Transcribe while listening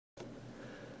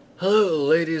Hello,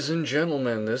 ladies and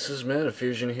gentlemen, this is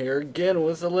Manifusion here again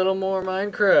with a little more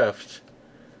Minecraft.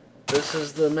 This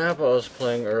is the map I was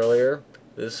playing earlier.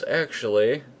 This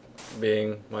actually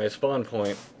being my spawn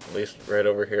point, at least right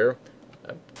over here.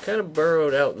 I kind of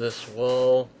burrowed out this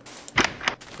wall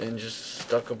and just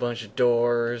stuck a bunch of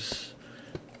doors.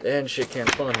 And shit can't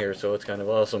spawn here, so it's kind of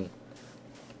awesome.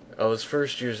 I was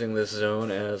first using this zone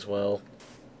as, well,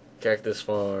 cactus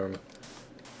farm.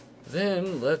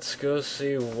 Then, let's go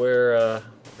see where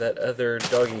that other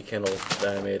doggy kennel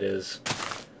that I made is.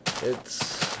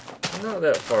 It's not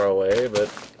that far away,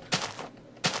 but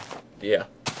yeah.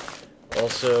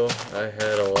 Also, I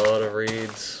had a lot of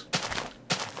reeds.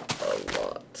 A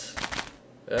lot.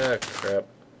 Ah, crap.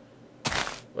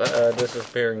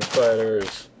 Disappearing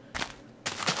spiders.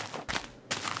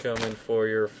 Coming for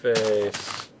your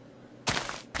face.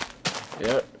 You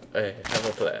know what? I have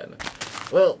a plan.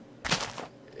 Well,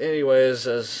 anyways,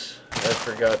 as I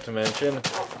forgot to mention,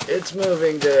 it's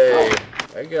moving day!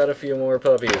 I got a few more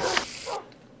puppies.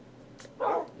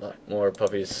 A lot more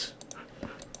puppies.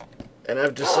 And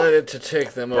I've decided to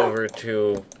take them over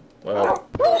to, well,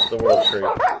 the World Tree.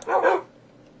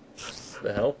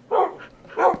 The hell?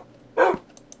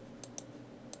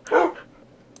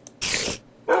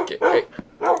 Hey,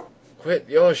 quit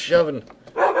your shoving!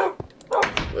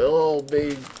 We'll all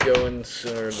be going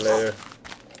sooner or later.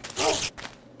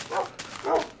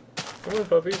 Come on,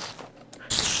 puppies.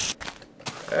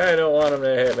 I don't want them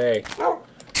to hit me.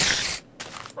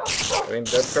 I mean,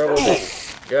 that's probably...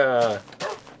 Yeah.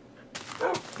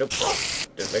 Nope.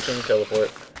 Didn't make them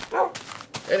teleport.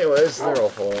 Anyways, they're all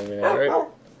following me now, right?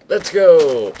 Let's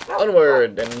go!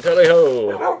 Onward and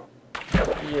tally-ho!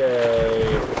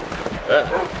 Yay! Ah!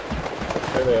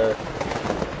 There they are.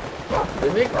 They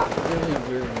make really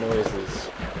weird noises.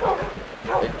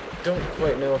 I don't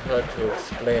quite know how to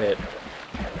explain it.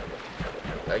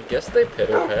 I guess they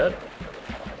pitter-pat.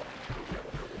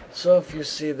 So if you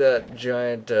see that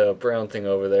giant brown thing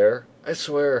over there, I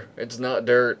swear, it's not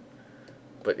dirt.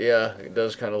 But yeah, it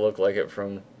does kind of look like it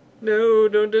from... No,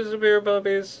 don't disappear,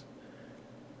 puppies!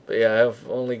 But yeah, I've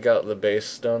only got the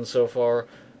base done so far.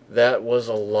 That was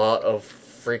a lot of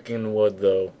freaking wood,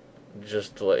 though.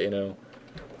 Just to let you know.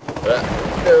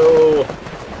 No!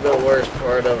 The worst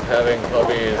part of having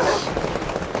puppies.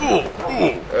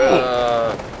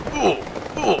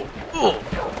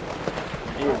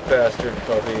 You bastard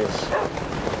puppies.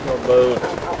 No boat.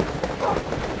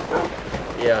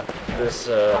 Yeah, this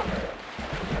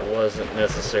wasn't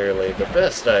necessarily the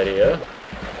best idea,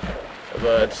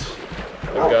 but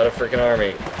I've got a freaking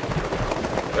army.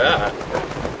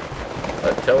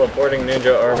 A teleporting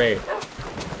ninja army.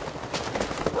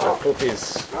 The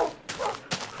puppies.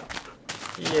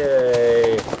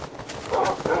 Yay.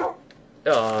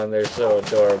 Oh, and they're so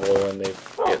adorable when they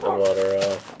get the water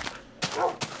off.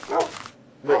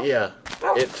 But yeah,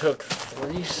 it took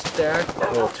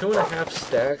 2.5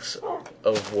 stacks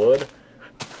of wood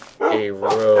a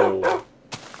row.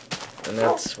 And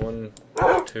that's 1,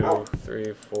 2,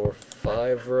 3, 4,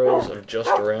 5 rows of just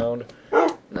around.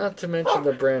 Not to mention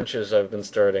the branches I've been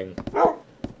starting.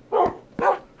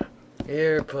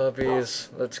 Here,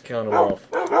 puppies. Let's count them off.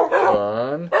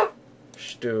 1,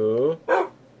 2,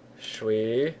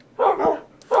 3, 4,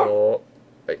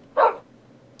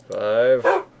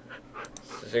 5,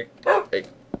 6, 8.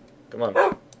 Come on.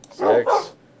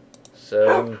 6,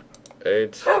 7,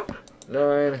 8,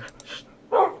 9.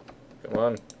 Come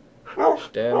on.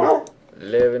 10,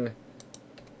 11,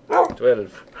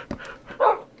 12.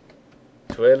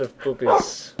 12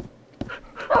 puppies.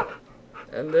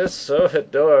 And they're so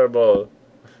adorable.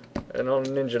 And all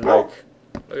ninja-like.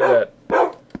 Look at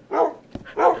that.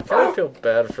 I kind of feel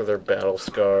bad for their battle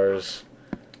scars.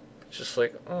 Just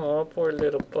like, oh, poor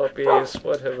little puppies,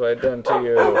 what have I done to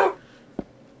you?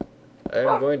 I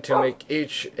am going to make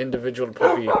each individual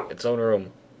puppy its own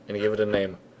room and give it a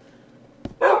name.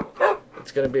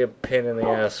 It's going to be a pain in the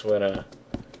ass when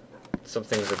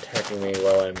something's attacking me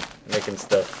while I'm making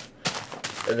stuff.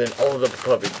 And then all of the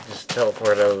puppies just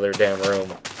teleport out of their damn room.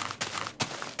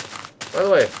 By the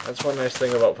way, that's one nice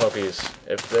thing about puppies.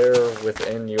 If they're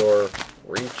within your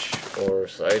reach or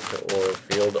sight or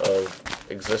field of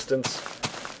existence,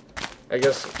 I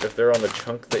guess if they're on the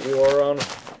chunk that you are on,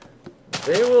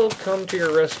 they will come to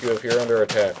your rescue if you're under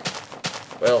attack.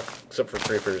 Well, except for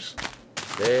creepers.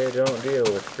 They don't deal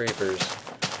with creepers.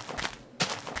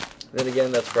 Then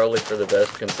again, that's probably for the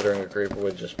best, considering a creeper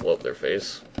would just blow up their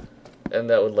face. And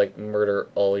that would, like, murder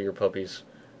all your puppies.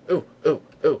 Ooh, ooh,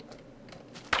 ooh.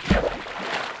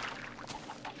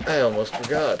 I almost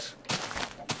forgot.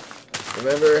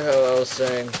 Remember how I was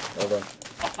saying... Hold on.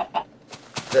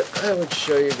 that I would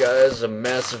show you guys a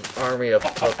massive army of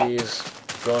puppies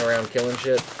going around killing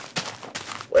shit?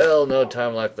 Well, no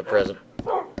time like the present.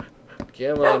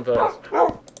 Come on, puppies.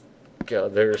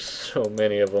 God, there's so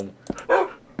many of them.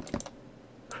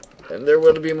 And there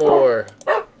will be more.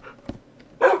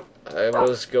 I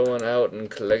was going out and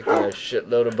collecting a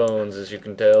shitload of bones, as you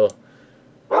can tell.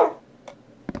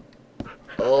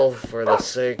 All for the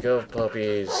sake of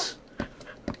puppies.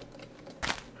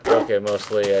 Okay,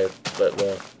 mostly I let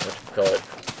the,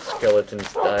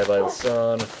 skeletons die by the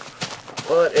sun.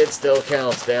 But it still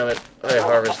counts, damn it. I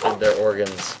harvested their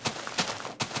organs.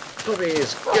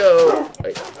 Puppies, go!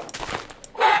 Wait.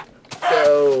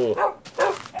 Go!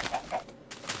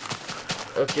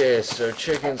 Okay, so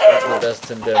chickens are the best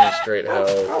to demonstrate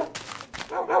how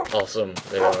awesome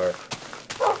they are.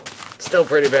 Still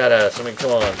pretty badass, I mean,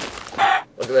 come on.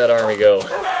 Look at that army go.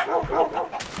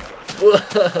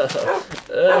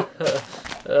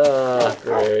 Ah,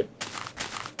 great.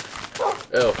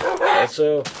 Oh,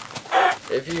 also,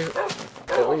 if you,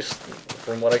 at least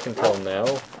from what I can tell now,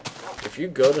 if you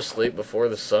go to sleep before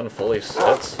the sun fully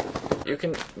sets, you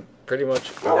can pretty much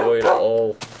avoid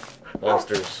all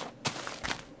monsters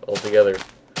altogether.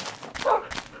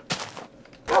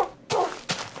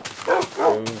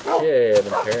 Okay, and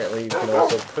apparently you can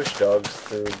also push dogs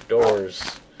through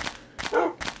doors.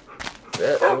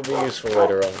 That will be useful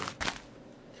later on.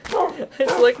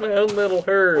 It's like my own little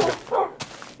herd.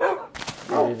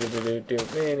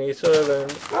 Mini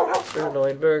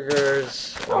sirloin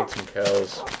burgers. I need some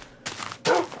cows.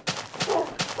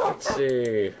 Let's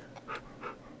see.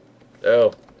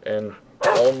 Oh, and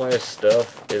all my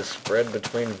stuff is spread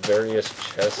between various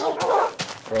chests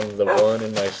from the one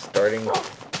in my starting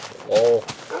wall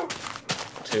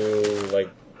to like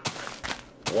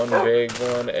one big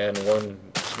one and one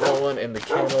small one in the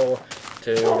kennel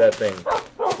to that thing,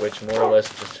 which more or less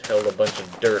just held a bunch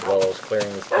of dirt while I was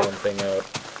clearing this damn thing out.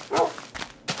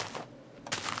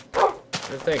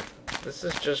 And think, this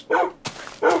is just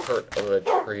part of the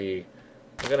tree.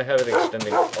 I'm gonna have it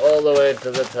extending all the way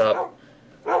to the top,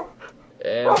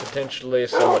 and potentially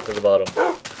somewhat to the bottom.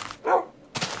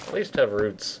 At least have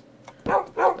roots.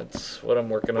 That's what I'm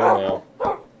working on now.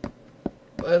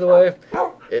 By the way,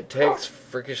 it takes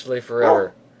freakishly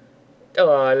forever.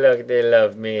 Oh, look, they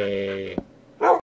love me.